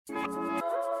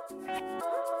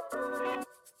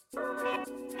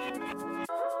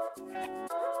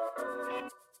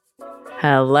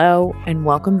Hello, and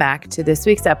welcome back to this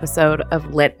week's episode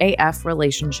of Lit AF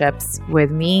Relationships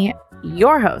with me,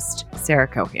 your host, Sarah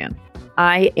Cohan.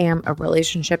 I am a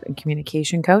relationship and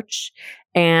communication coach,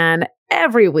 and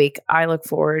every week I look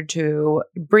forward to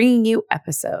bringing you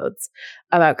episodes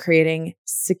about creating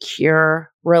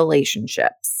secure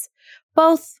relationships,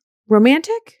 both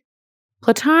romantic,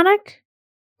 platonic,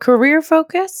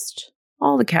 career-focused,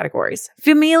 all the categories,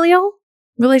 familial,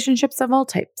 relationships of all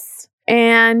types.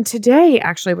 And today,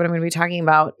 actually, what I'm going to be talking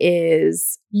about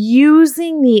is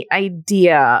using the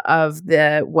idea of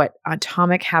what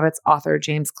Atomic Habits author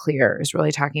James Clear is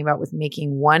really talking about with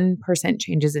making 1%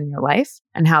 changes in your life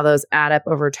and how those add up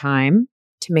over time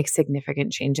to make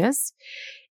significant changes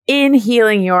in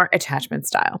healing your attachment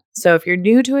style. So if you're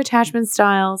new to attachment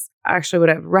styles, actually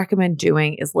what I would recommend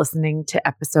doing is listening to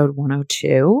episode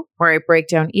 102, where I break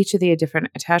down each of the different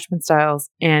attachment styles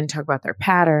and talk about their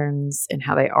patterns and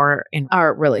how they are in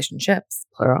our relationships,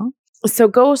 plural. So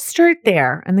go start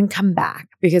there and then come back,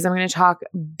 because I'm going to talk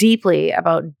deeply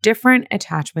about different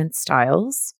attachment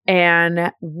styles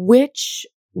and which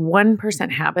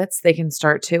 1% habits they can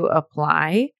start to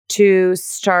apply to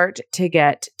start to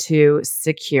get to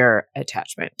secure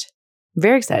attachment. I'm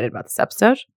very excited about this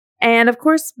episode. And of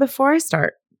course, before I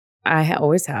start, I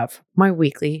always have my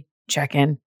weekly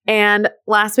check-in. And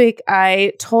last week,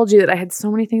 I told you that I had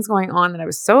so many things going on that I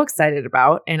was so excited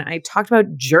about. And I talked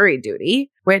about jury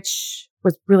duty, which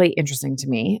was really interesting to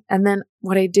me. And then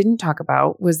what I didn't talk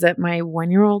about was that my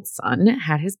 1-year-old son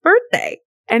had his birthday.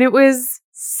 And it was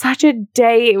such a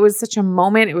day. It was such a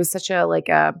moment. It was such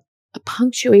a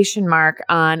punctuation mark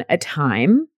on a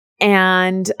time.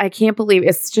 And I can't believe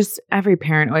it's just every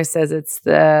parent always says it's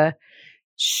the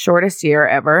shortest year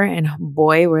ever. And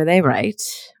boy, were they right.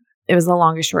 It was the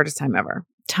longest, shortest time ever.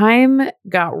 Time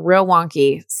got real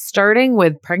wonky, starting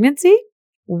with pregnancy,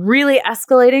 really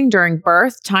escalating during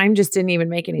birth. Time just didn't even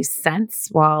make any sense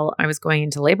while I was going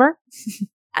into labor.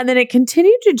 And then it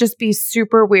continued to just be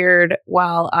super weird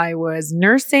while I was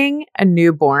nursing a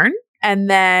newborn and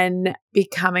then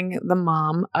becoming the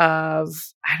mom of,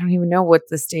 I don't even know what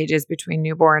the stage is between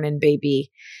newborn and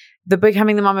baby,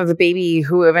 becoming the mom of a baby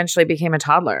who eventually became a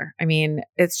toddler. I mean,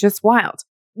 it's just wild.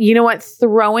 You know what?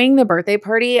 Throwing the birthday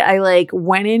party, I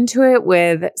went into it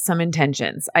with some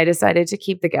intentions. I decided to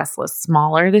keep the guest list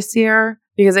smaller this year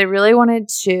because I really wanted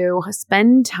to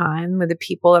spend time with the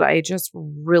people that I just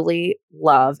really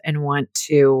love and want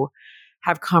to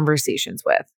have conversations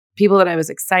with. People that I was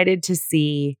excited to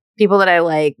see, people that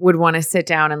I would want to sit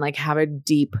down and have a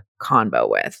deep convo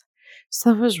with.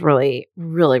 So that was really,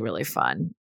 really, really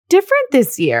fun. Different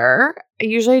this year. I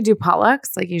usually do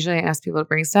potlucks. Usually I ask people to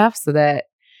bring stuff so that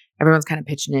everyone's kind of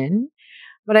pitching in.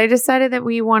 But I decided that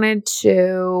we wanted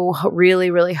to really,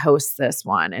 really host this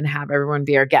one and have everyone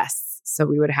be our guests. So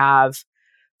we would have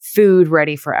food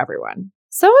ready for everyone.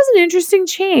 So it was an interesting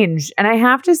change. And I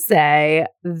have to say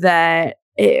that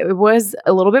it was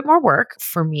a little bit more work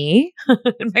for me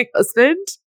and my husband.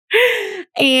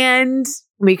 And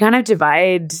we kind of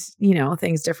divide,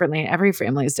 things differently. Every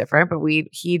family is different, but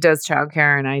he does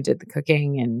childcare and I did the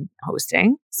cooking and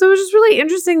hosting. So it was just really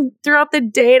interesting throughout the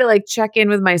day to check in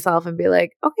with myself and be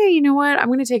like, okay, you know what? I'm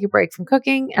going to take a break from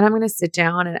cooking and I'm going to sit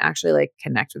down and actually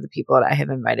connect with the people that I have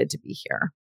invited to be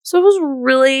here. So it was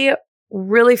really,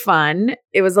 really fun.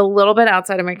 It was a little bit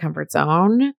outside of my comfort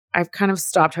zone. I've kind of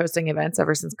stopped hosting events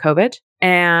ever since COVID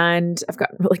and I've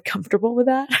gotten really comfortable with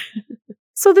that.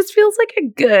 So this feels like a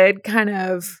good kind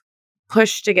of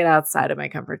push to get outside of my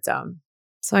comfort zone.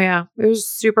 So yeah, it was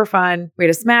super fun. We had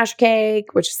a smash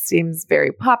cake, which seems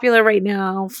very popular right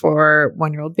now for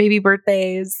 1-year-old baby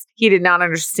birthdays. He did not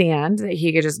understand that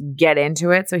he could just get into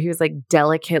it. So he was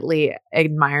delicately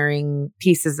admiring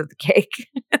pieces of the cake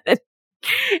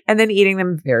and then eating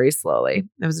them very slowly.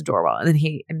 It was adorable. And then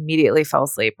he immediately fell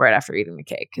asleep right after eating the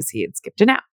cake because he had skipped a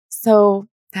nap. So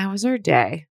that was our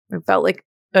day. It felt like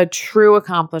a true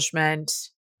accomplishment.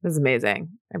 It was amazing.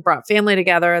 I brought family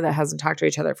together that hasn't talked to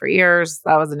each other for years.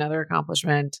 That was another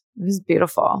accomplishment. It was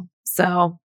beautiful.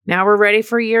 So now we're ready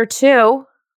for year 2.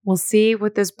 We'll see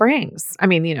what this brings. I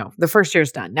mean, the first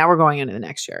year's done. Now we're going into the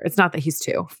next year. It's not that he's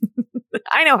 2.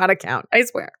 I know how to count. I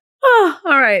swear. Oh,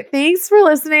 all right. Thanks for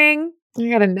listening. I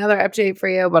got another update for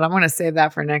you, but I'm going to save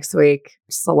that for next week.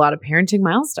 Just a lot of parenting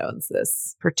milestones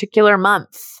this particular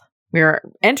month. We're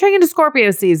entering into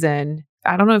Scorpio season.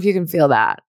 I don't know if you can feel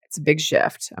that. It's a big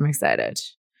shift. I'm excited.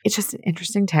 It's just an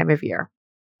interesting time of year.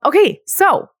 Okay,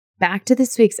 so back to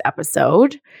this week's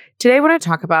episode. Today, what I want to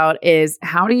talk about is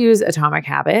how to use Atomic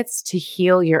Habits to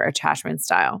heal your attachment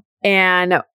style.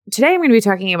 And today, I'm going to be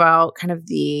talking about kind of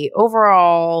the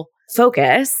overall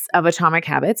focus of Atomic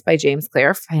Habits by James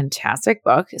Clear. Fantastic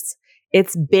book.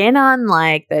 It's been on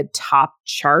like the top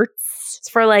charts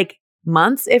for like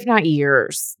months, if not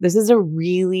years. This is a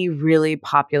really, really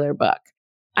popular book.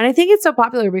 And I think it's so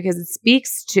popular because it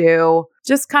speaks to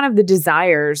just kind of the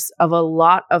desires of a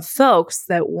lot of folks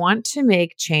that want to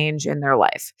make change in their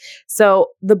life. So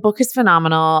the book is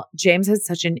phenomenal. James has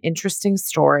such an interesting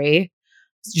story.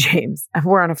 James,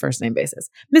 we're on a first name basis.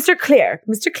 Mr. Clear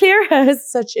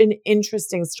has such an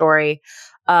interesting story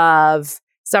of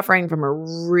suffering from a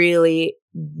really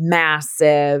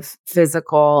massive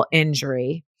physical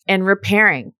injury and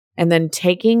repairing, and then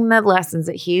taking the lessons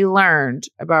that he learned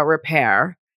about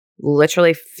repair,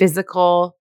 literally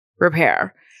physical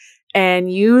repair,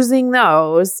 and using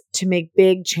those to make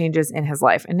big changes in his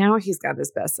life. And now he's got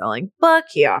this best-selling book.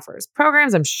 He offers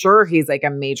programs. I'm sure he's like a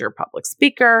major public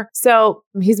speaker. So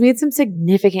he's made some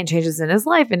significant changes in his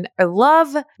life. And I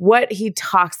love what he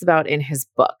talks about in his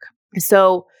book.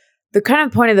 So the kind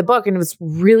of point of the book, and it was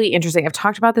really interesting. I've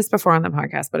talked about this before on the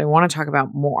podcast, but I want to talk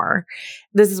about more.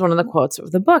 This is one of the quotes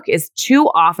of the book is, too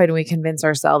often we convince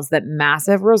ourselves that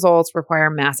massive results require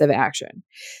massive action.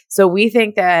 So we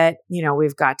think that,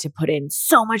 we've got to put in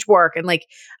so much work. And like,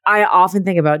 I often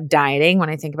think about dieting when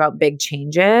I think about big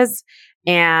changes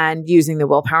and using the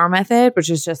willpower method, which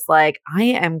is just like, I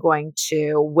am going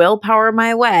to willpower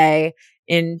my way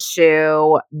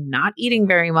into not eating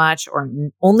very much or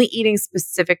only eating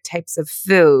specific types of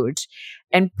food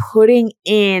and putting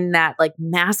in that like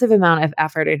massive amount of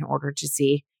effort in order to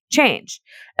see change.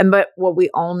 But what we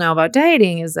all know about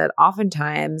dieting is that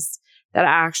oftentimes that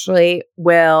actually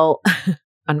will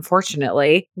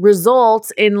unfortunately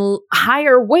result in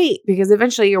higher weight because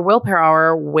eventually your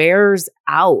willpower wears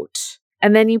out.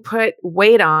 And then you put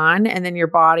weight on, and then your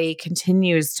body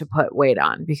continues to put weight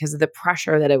on because of the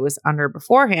pressure that it was under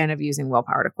beforehand of using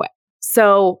willpower to quit.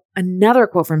 So another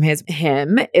quote from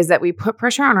him is that we put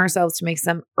pressure on ourselves to make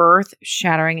some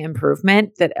earth-shattering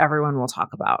improvement that everyone will talk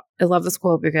about. I love this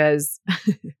quote because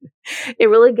it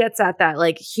really gets at that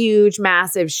like huge,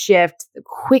 massive shift,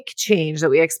 quick change that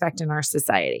we expect in our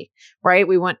society, right?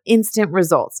 We want instant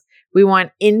results. We want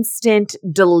instant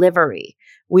delivery.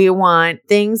 We want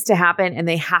things to happen and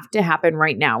they have to happen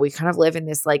right now. We kind of live in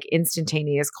this like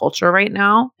instantaneous culture right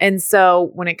now. And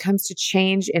so when it comes to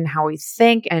change in how we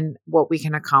think and what we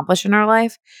can accomplish in our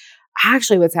life,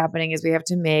 actually what's happening is we have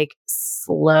to make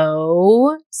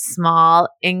slow, small,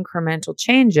 incremental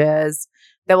changes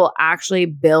that will actually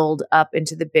build up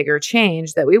into the bigger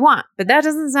change that we want. But that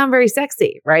doesn't sound very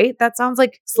sexy, right? That sounds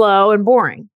like slow and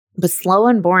boring. But slow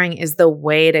and boring is the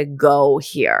way to go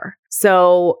here.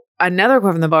 So another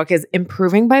quote from the book is,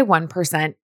 improving by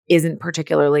 1% isn't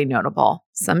particularly notable.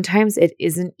 Sometimes it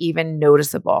isn't even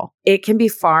noticeable. It can be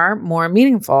far more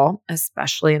meaningful,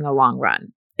 especially in the long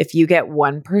run. If you get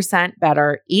 1%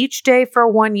 better each day for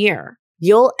 1 year,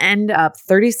 you'll end up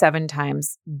 37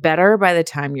 times better by the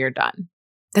time you're done.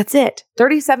 That's it.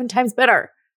 37 times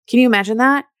better. Can you imagine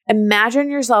that? Imagine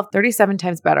yourself 37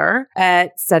 times better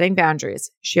at setting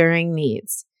boundaries, sharing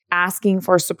needs, asking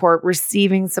for support,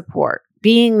 receiving support,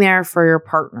 being there for your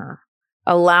partner,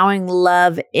 allowing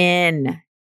love in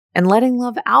and letting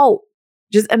love out.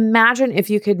 Just imagine if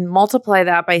you could multiply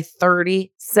that by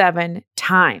 37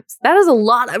 times. That is a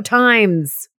lot of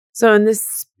times. So in the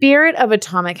spirit of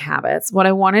Atomic Habits, what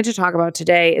I wanted to talk about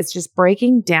today is just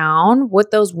breaking down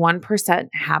what those 1%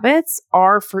 habits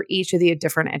are for each of the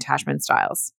different attachment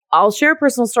styles. I'll share a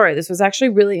personal story. This was actually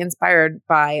really inspired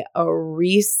by a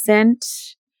recent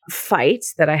fight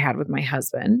that I had with my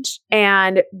husband.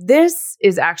 And this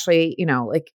is actually,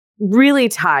 really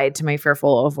tied to my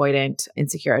fearful, avoidant,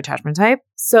 insecure attachment type.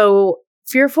 So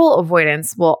fearful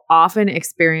avoidance will often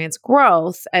experience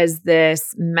growth as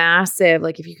this massive,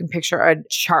 like if you can picture a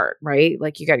chart, right?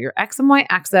 Like you got your X and Y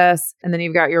axis, and then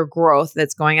you've got your growth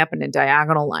that's going up in a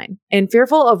diagonal line. And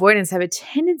fearful avoidance have a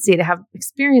tendency to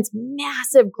experience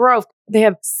massive growth. They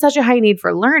have such a high need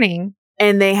for learning,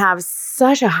 and they have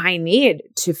such a high need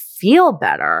to feel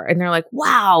better. And they're like,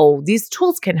 wow, these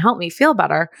tools can help me feel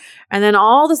better. And then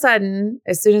all of a sudden,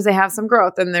 as soon as they have some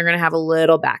growth, then they're going to have a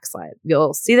little backslide.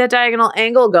 You'll see that diagonal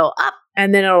angle go up,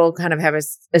 and then it'll kind of have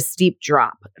a steep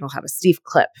drop. It'll have a steep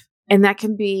clip. And that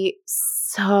can be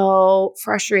so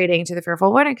frustrating to the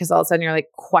fearful avoidant because all of a sudden you're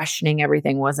like questioning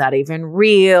everything. Was that even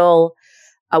real?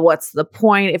 What's the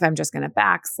point if I'm just going to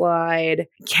backslide?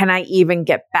 Can I even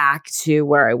get back to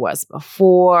where I was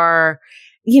before?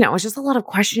 it's just a lot of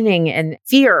questioning and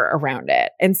fear around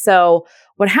it. And so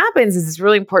what happens is it's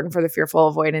really important for the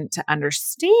fearful avoidant to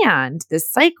understand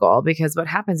this cycle, because what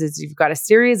happens is you've got a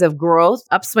series of growth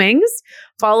upswings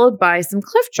followed by some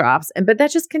cliff drops. But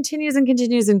that just continues and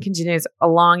continues and continues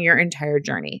along your entire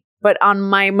journey. But on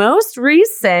my most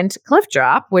recent cliff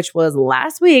drop, which was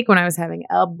last week when I was having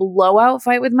a blowout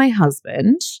fight with my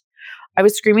husband, I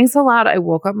was screaming so loud, I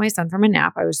woke up my son from a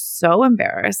nap. I was so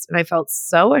embarrassed and I felt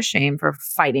so ashamed for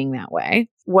fighting that way.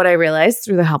 What I realized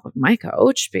through the help of my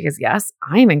coach, because yes,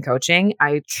 I'm in coaching,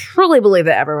 I truly believe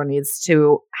that everyone needs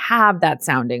to have that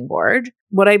sounding board.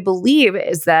 What I believe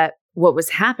is that what was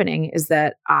happening is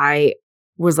that I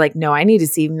was like, no, I need to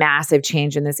see massive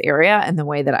change in this area and the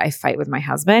way that I fight with my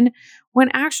husband, when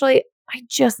actually I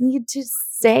just need to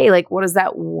say, like, what is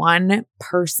that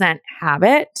 1%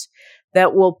 habit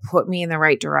that will put me in the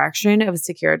right direction of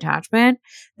secure attachment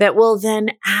that will then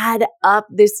add up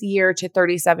this year to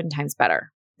 37 times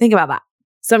better? Think about that.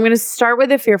 So I'm going to start with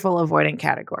the fearful avoidant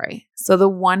category. So the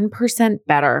 1%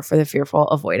 better for the fearful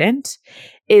avoidant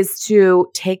is to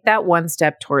take that one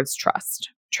step towards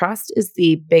trust. Trust is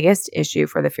the biggest issue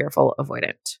for the fearful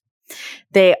avoidant.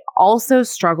 They also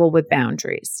struggle with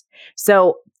boundaries.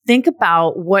 So think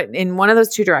about what in one of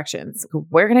those two directions,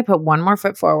 we're going to put one more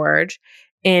foot forward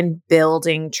in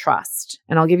building trust.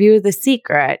 And I'll give you the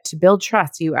secret to build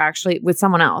trust. With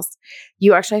someone else,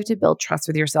 you actually have to build trust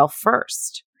with yourself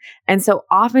first. And so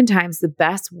oftentimes the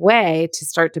best way to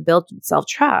start to build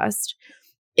self-trust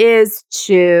is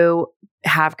to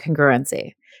have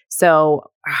congruency. So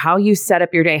how you set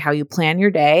up your day, how you plan your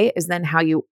day is then how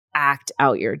you act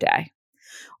out your day.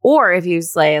 Or if you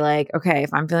say like, okay,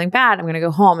 if I'm feeling bad, I'm going to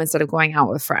go home instead of going out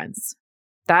with friends.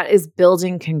 That is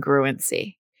building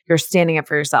congruency. You're standing up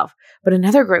for yourself. But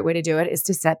another great way to do it is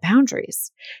to set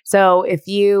boundaries. So if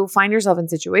you find yourself in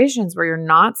situations where you're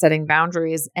not setting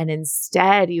boundaries and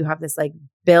instead you have this like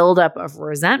buildup of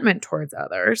resentment towards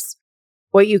others,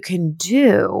 what you can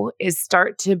do is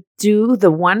start to do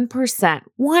the 1%.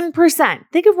 1%.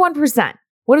 Think of 1%.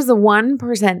 What is the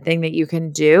 1% thing that you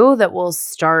can do that will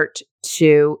start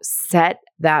to set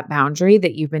that boundary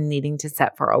that you've been needing to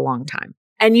set for a long time?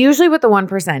 And usually what the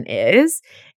 1% is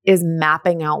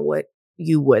mapping out what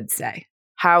you would say,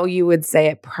 how you would say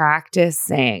it, practice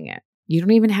saying it. You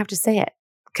don't even have to say it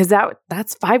because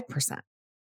that's 5%.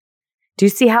 Do you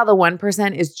see how the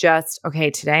 1% is just, okay,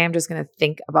 today I'm just going to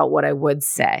think about what I would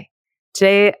say.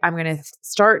 Today I'm going to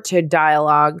start to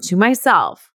dialogue to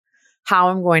myself how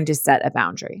I'm going to set a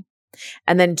boundary.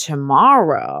 And then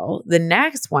tomorrow, the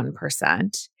next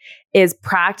 1% is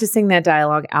practicing that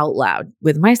dialogue out loud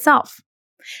with myself.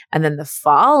 And then the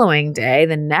following day,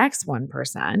 the next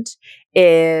 1%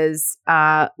 is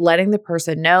letting the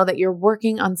person know that you're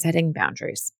working on setting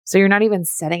boundaries. So you're not even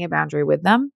setting a boundary with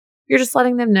them. You're just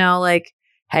letting them know like,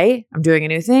 hey, I'm doing a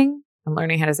new thing. I'm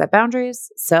learning how to set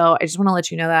boundaries. So I just want to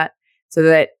let you know that so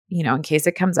that, in case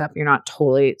it comes up, you're not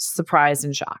totally surprised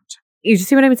and shocked. You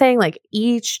see what I'm saying? Like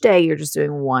each day you're just doing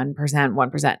 1%,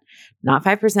 not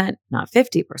 5%, not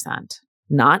 50%,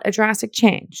 not a drastic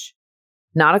change.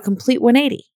 Not a complete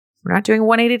 180. We're not doing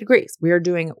 180 degrees. We are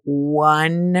doing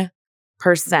 1%.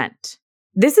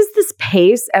 This is this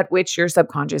pace at which your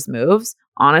subconscious moves,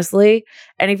 honestly.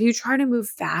 And if you try to move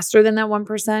faster than that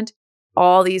 1%,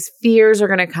 all these fears are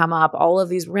going to come up. All of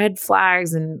these red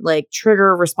flags and like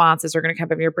trigger responses are going to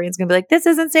come up. Your brain's going to be like, this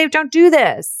isn't safe. Don't do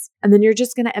this. And then you're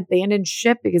just going to abandon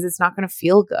ship because it's not going to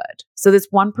feel good. So this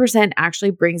 1%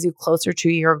 actually brings you closer to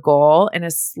your goal in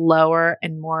a slower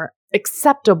and more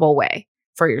acceptable way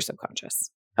for your subconscious.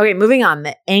 Okay, moving on.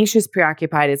 The anxious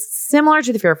preoccupied is similar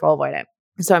to the fearful avoidant.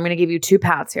 So I'm going to give you two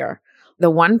paths here. The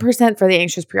 1% for the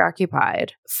anxious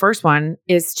preoccupied, first one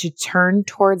is to turn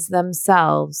towards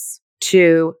themselves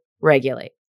to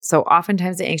regulate. So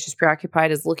oftentimes the anxious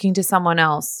preoccupied is looking to someone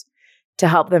else to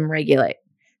help them regulate.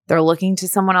 They're looking to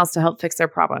someone else to help fix their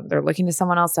problem. They're looking to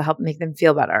someone else to help make them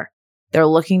feel better. They're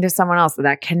looking to someone else,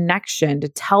 that connection to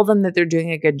tell them that they're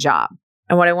doing a good job.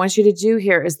 And what I want you to do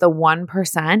here is the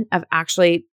 1% of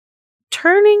actually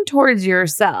turning towards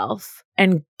yourself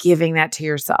and giving that to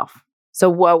yourself. So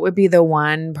what would be the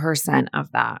 1%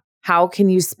 of that? How can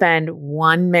you spend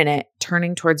 1 minute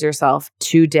turning towards yourself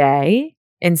today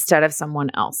instead of someone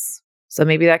else? So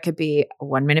maybe that could be a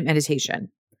 1 minute meditation,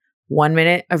 1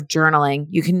 minute of journaling.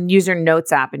 You can use your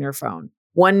notes app in your phone.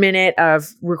 1 minute of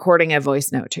recording a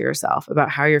voice note to yourself about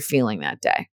how you're feeling that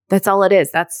day. That's all it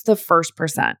is. That's the first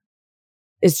percent.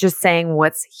 It's just saying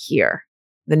what's here.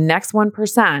 The next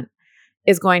 1%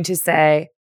 is going to say,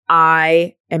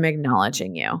 I am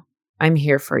acknowledging you. I'm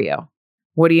here for you.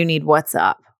 What do you need? What's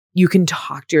up? You can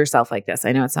talk to yourself like this.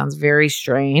 I know it sounds very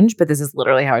strange, but this is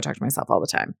literally how I talk to myself all the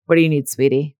time. What do you need,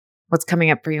 sweetie? What's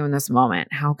coming up for you in this moment?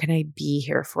 How can I be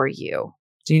here for you?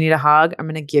 Do you need a hug? I'm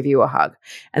going to give you a hug.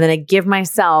 And then I give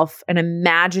myself an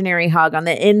imaginary hug on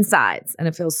the insides, and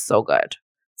it feels so good.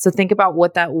 So think about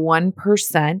what that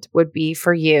 1% would be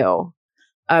for you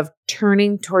of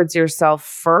turning towards yourself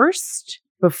first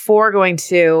before going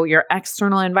to your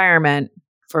external environment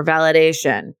for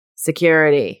validation,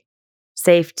 security,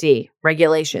 safety,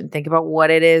 regulation. Think about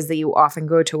what it is that you often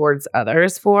go towards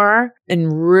others for,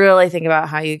 and really think about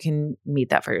how you can meet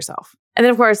that for yourself. And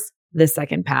then, of course, the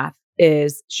second path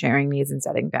is sharing needs and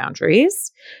setting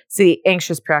boundaries. So the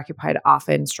anxious preoccupied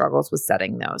often struggles with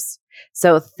setting those.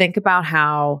 So think about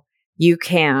how you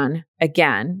can,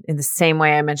 again, in the same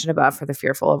way I mentioned above for the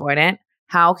fearful avoidant,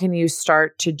 how can you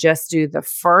start to just do the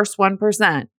first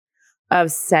 1%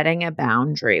 of setting a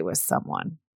boundary with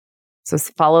someone? So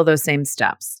follow those same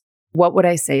steps. What would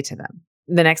I say to them?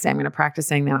 The next day, I'm going to practice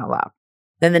saying that out loud.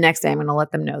 Then the next day, I'm going to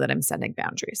let them know that I'm setting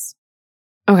boundaries.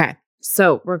 Okay.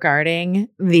 So regarding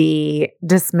the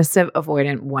dismissive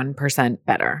avoidant 1%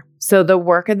 better. So the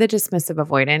work of the dismissive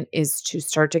avoidant is to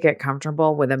start to get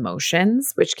comfortable with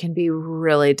emotions, which can be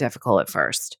really difficult at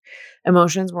first.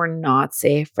 Emotions were not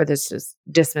safe for this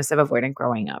dismissive avoidant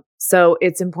growing up. So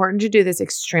it's important to do this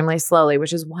extremely slowly,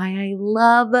 which is why I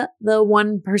love the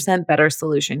 1% better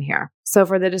solution here. So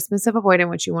for the dismissive avoidant,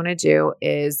 what you want to do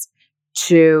is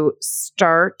to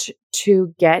start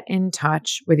to get in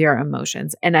touch with your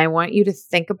emotions. And I want you to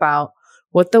think about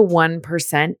what the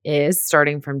 1% is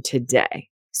starting from today.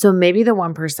 So maybe the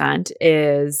 1%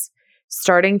 is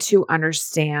starting to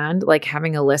understand, like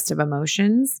having a list of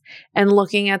emotions and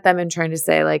looking at them and trying to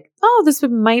say like, oh, this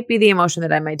might be the emotion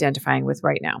that I'm identifying with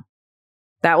right now.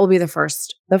 That will be the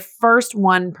first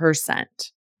 1%.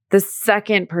 The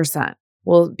second percent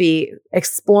will be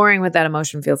exploring what that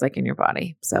emotion feels like in your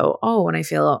body. So, when I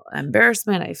feel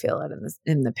embarrassment, I feel it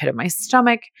in the pit of my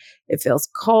stomach. It feels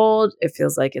cold. It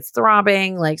feels like it's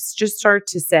throbbing. Like just start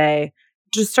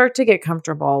to get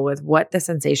comfortable with what the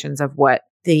sensations of what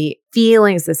the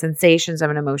feelings, the sensations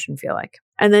of an emotion feel like.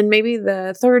 And then maybe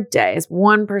the third day is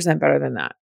 1% better than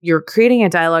that. You're creating a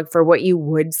dialogue for what you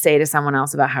would say to someone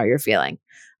else about how you're feeling.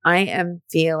 I am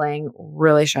feeling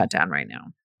really shut down right now.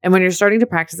 And when you're starting to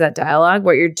practice that dialogue,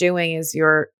 what you're doing is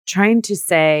you're trying to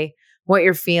say what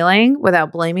you're feeling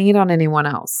without blaming it on anyone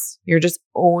else. You're just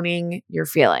owning your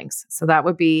feelings. So that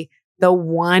would be the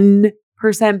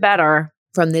 1% better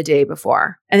from the day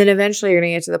before. And then eventually you're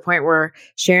going to get to the point where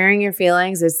sharing your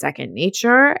feelings is second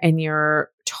nature and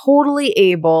you're totally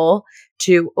able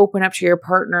to open up to your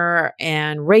partner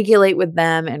and regulate with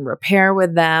them and repair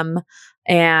with them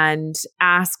and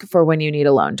ask for when you need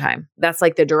alone time. That's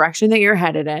like the direction that you're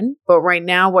headed in. But right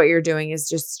now, what you're doing is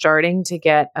just starting to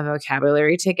get a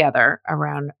vocabulary together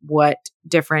around what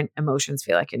different emotions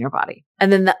feel like in your body.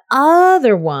 And then the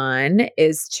other one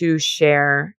is to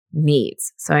share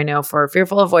needs. So I know for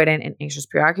fearful avoidant and anxious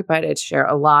preoccupied, I share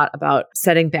a lot about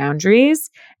setting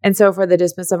boundaries. And so for the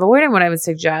dismissive avoidant, what I would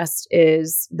suggest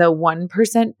is the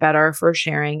 1% better for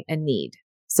sharing a need.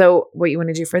 So what you want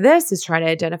to do for this is try to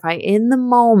identify in the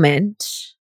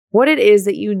moment what it is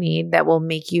that you need that will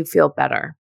make you feel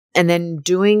better. And then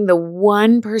doing the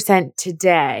 1%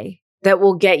 today that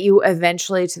will get you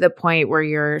eventually to the point where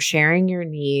you're sharing your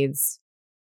needs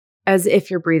as if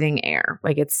you're breathing air,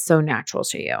 like it's so natural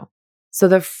to you. So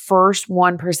the first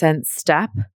 1% step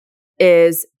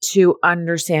is to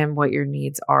understand what your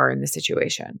needs are in the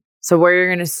situation. So where you're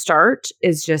going to start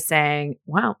is just saying,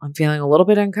 wow, I'm feeling a little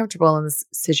bit uncomfortable in this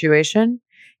situation.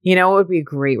 You know what would be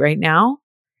great right now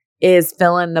is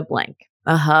fill in the blank,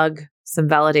 a hug, some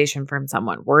validation from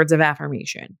someone, words of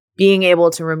affirmation, being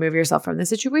able to remove yourself from the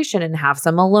situation and have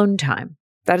some alone time.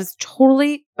 That is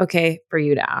totally okay for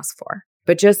you to ask for.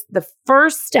 But just the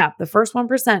first step, the first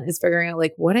 1% is figuring out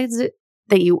like, what is it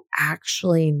that you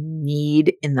actually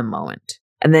need in the moment?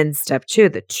 And then step 2,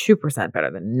 the 2%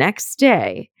 better, the next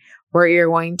day, what you're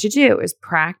going to do is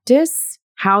practice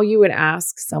how you would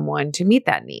ask someone to meet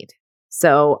that need.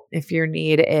 So if your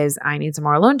need is, I need some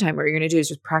more alone time, what you're going to do is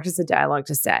just practice a dialogue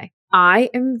to say, I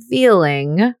am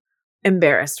feeling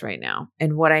embarrassed right now.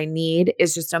 And what I need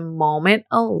is just a moment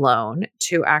alone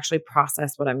to actually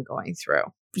process what I'm going through.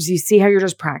 So you see how you're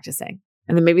just practicing.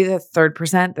 And then maybe the third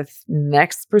percent, the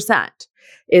next percent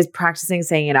is practicing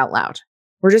saying it out loud.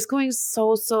 We're just going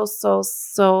so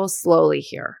slowly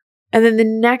here. And then the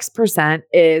next percent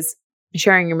is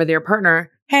sharing with your partner,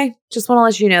 hey, just want to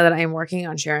let you know that I am working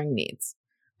on sharing needs.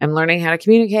 I'm learning how to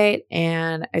communicate,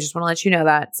 and I just want to let you know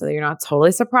that so that you're not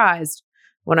totally surprised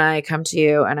when I come to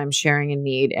you and I'm sharing a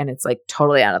need and it's like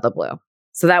totally out of the blue.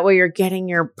 So that way you're getting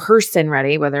your person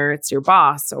ready, whether it's your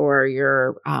boss or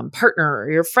your partner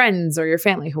or your friends or your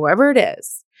family, whoever it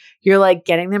is, you're like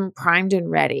getting them primed and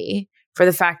ready for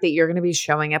the fact that you're going to be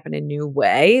showing up in a new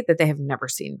way that they have never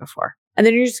seen before. And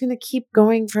then you're just going to keep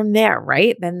going from there,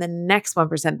 right? Then the next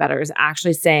 1% better is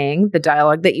actually saying the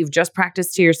dialogue that you've just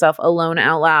practiced to yourself alone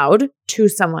out loud to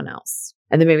someone else.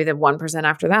 And then maybe the 1%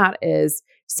 after that is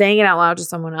saying it out loud to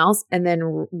someone else and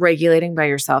then regulating by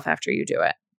yourself after you do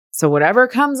it. So whatever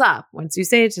comes up, once you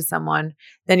say it to someone,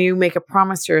 then you make a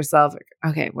promise to yourself,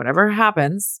 okay, whatever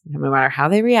happens, no matter how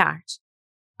they react,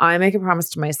 I make a promise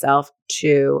to myself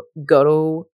to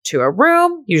go to a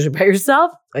room, usually by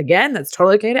yourself. Again, that's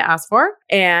totally okay to ask for,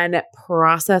 and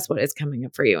process what is coming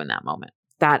up for you in that moment.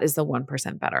 That is the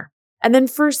 1% better. And then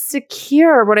for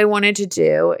secure, what I wanted to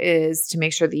do is to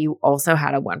make sure that you also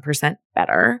had a 1%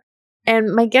 better.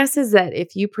 And my guess is that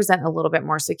if you present a little bit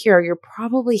more secure, you're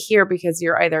probably here because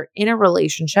you're either in a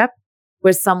relationship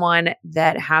with someone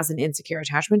that has an insecure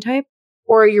attachment type,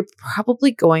 or you're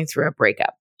probably going through a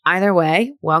breakup. Either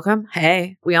way, welcome.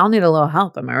 Hey, we all need a little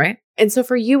help. Am I right? And so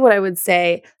for you, what I would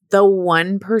say, the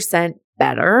 1%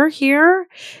 better here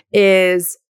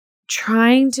is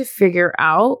trying to figure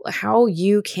out how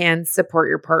you can support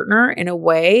your partner in a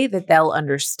way that they'll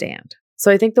understand.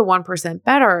 So I think the 1%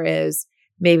 better is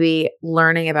maybe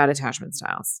learning about attachment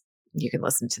styles. You can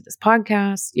listen to this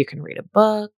podcast. You can read a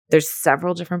book. There's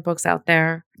several different books out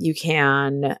there. You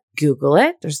can Google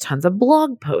it. There's tons of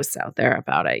blog posts out there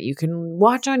about it. You can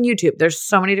watch on YouTube. There's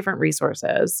so many different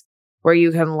resources where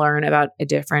you can learn about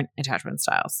different attachment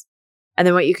styles. And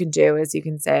then what you can do is you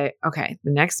can say, okay,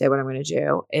 the next day what I'm going to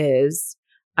do is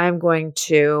I'm going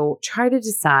to try to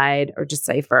decide or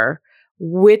decipher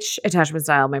which attachment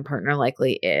style my partner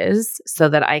likely is so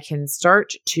that I can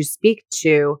start to speak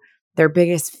to their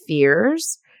biggest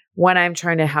fears when I'm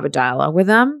trying to have a dialogue with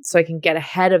them so I can get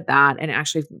ahead of that and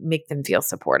actually make them feel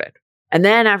supported. And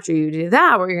then after you do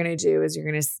that, what you're going to do is you're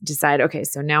going to decide, okay,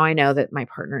 so now I know that my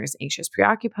partner is anxious,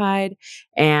 preoccupied,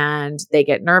 and they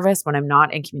get nervous when I'm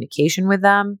not in communication with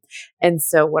them. And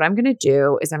so what I'm going to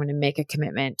do is I'm going to make a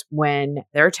commitment when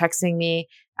they're texting me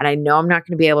and I know I'm not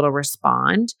going to be able to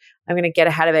respond. I'm going to get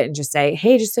ahead of it and just say,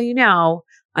 hey, just so you know,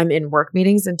 I'm in work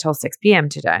meetings until 6 p.m.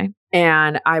 today,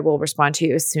 and I will respond to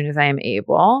you as soon as I am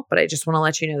able. But I just want to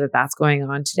let you know that that's going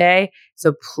on today.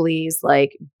 So please,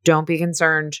 don't be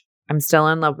concerned. I'm still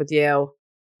in love with you.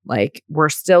 We're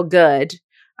still good.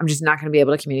 I'm just not going to be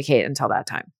able to communicate until that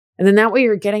time. And then that way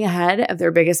you're getting ahead of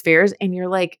their biggest fears and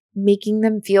you're making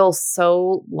them feel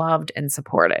so loved and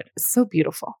supported. It's so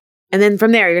beautiful. And then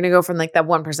from there, you're going to go from that 1%,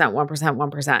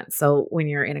 1%, 1%. So when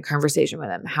you're in a conversation with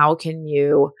them, how can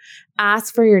you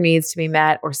ask for your needs to be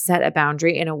met or set a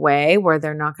boundary in a way where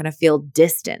they're not going to feel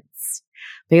distance?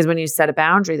 Because when you set a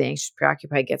boundary, the anxious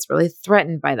preoccupied gets really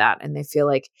threatened by that. And they feel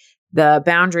like the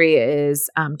boundary is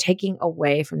taking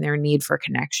away from their need for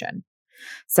connection.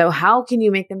 So how can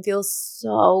you make them feel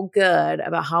so good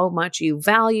about how much you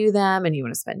value them and you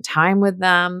want to spend time with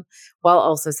them while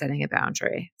also setting a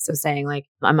boundary? So saying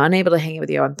I'm unable to hang out with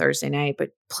you on Thursday night, but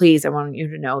please, I want you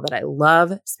to know that I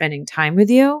love spending time with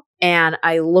you and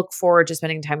I look forward to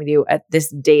spending time with you at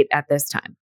this date at this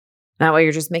time. That way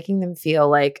you're just making them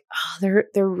feel they're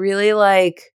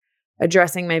really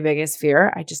addressing my biggest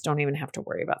fear. I just don't even have to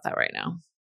worry about that right now.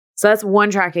 So that's one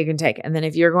track you can take. And then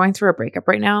if you're going through a breakup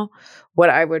right now,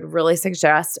 what I would really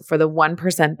suggest for the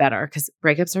 1% better, because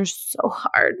breakups are so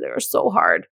hard. They're so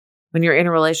hard. When you're in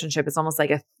a relationship, it's almost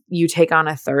you take on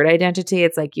a third identity.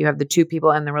 It's you have the two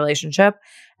people in the relationship,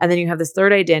 and then you have this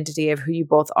third identity of who you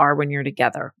both are when you're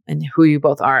together and who you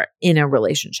both are in a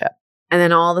relationship. And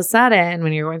then all of a sudden,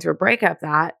 when you're going through a breakup,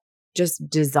 that just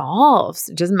dissolves.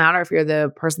 It doesn't matter if you're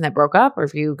the person that broke up or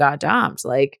if you got dumped.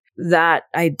 That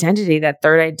identity, that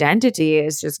third identity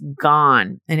is just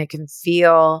gone. And it can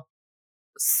feel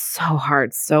so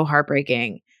hard, so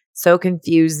heartbreaking, so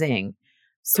confusing,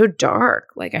 so dark.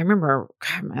 I remember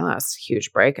my last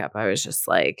huge breakup, I was just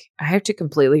I have to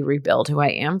completely rebuild who I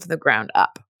am from the ground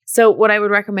up. So what I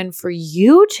would recommend for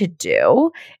you to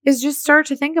do is just start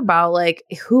to think about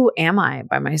who am I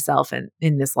by myself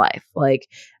in this life?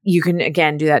 You can,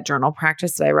 again, do that journal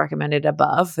practice that I recommended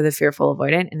above for the fearful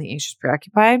avoidant and the anxious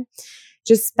preoccupied.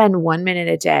 Just spend 1 minute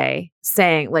a day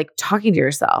saying, talking to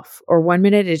yourself, or 1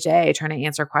 minute a day trying to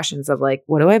answer questions of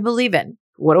what do I believe in?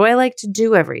 What do I like to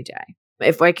do every day?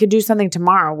 If I could do something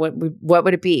tomorrow, what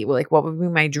would it be? What would be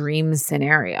my dream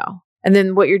scenario? And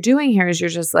then what you're doing here is you're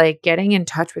just getting in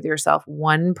touch with yourself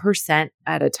 1%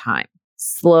 at a time,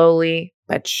 slowly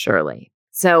but surely.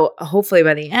 So hopefully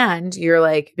by the end,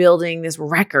 you're building this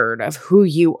record of who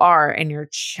you are and you're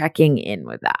checking in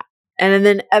with that. And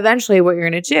then eventually what you're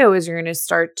going to do is you're going to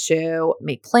start to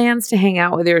make plans to hang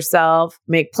out with yourself,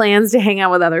 make plans to hang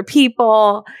out with other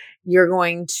people. You're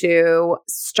going to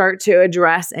start to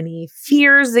address any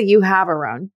fears that you have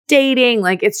around dating.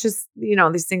 Like it's just,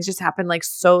 these things just happen like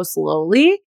so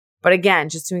slowly. But again,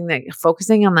 just doing that,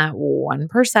 focusing on that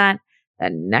 1%,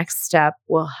 that next step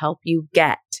will help you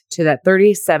get to that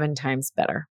 37 times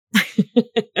better.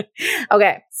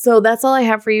 Okay, so that's all I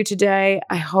have for you today.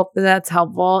 I hope that that's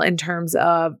helpful in terms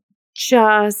of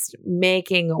just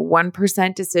making a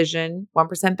 1% decision,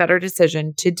 1% better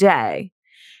decision today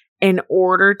in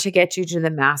order to get you to the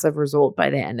massive result by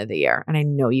the end of the year. And I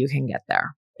know you can get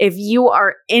there. If you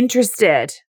are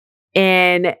interested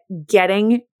in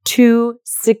getting to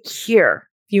secure,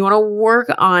 if you want to work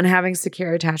on having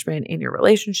secure attachment in your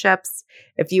relationships,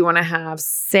 if you want to have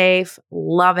safe,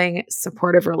 loving,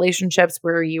 supportive relationships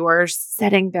where you are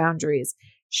setting boundaries,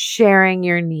 sharing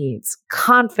your needs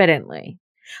confidently,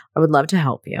 I would love to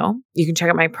help you. You can check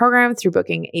out my program through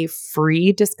booking a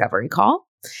free discovery call.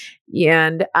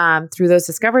 And through those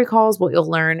discovery calls, what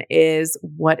you'll learn is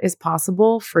what is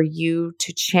possible for you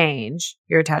to change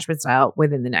your attachment style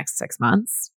within the next 6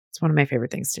 months. It's one of my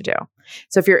favorite things to do.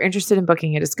 So if you're interested in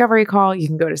booking a discovery call, you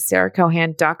can go to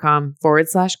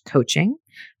sarahcohan.com/coaching.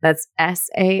 That's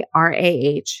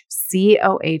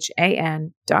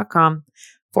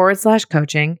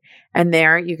sarahcohan.com/coaching. And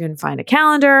there you can find a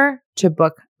calendar to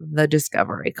book the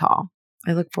discovery call.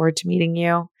 I look forward to meeting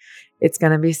you. It's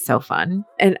going to be so fun.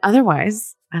 And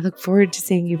otherwise, I look forward to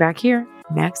seeing you back here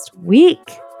next week.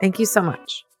 Thank you so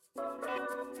much.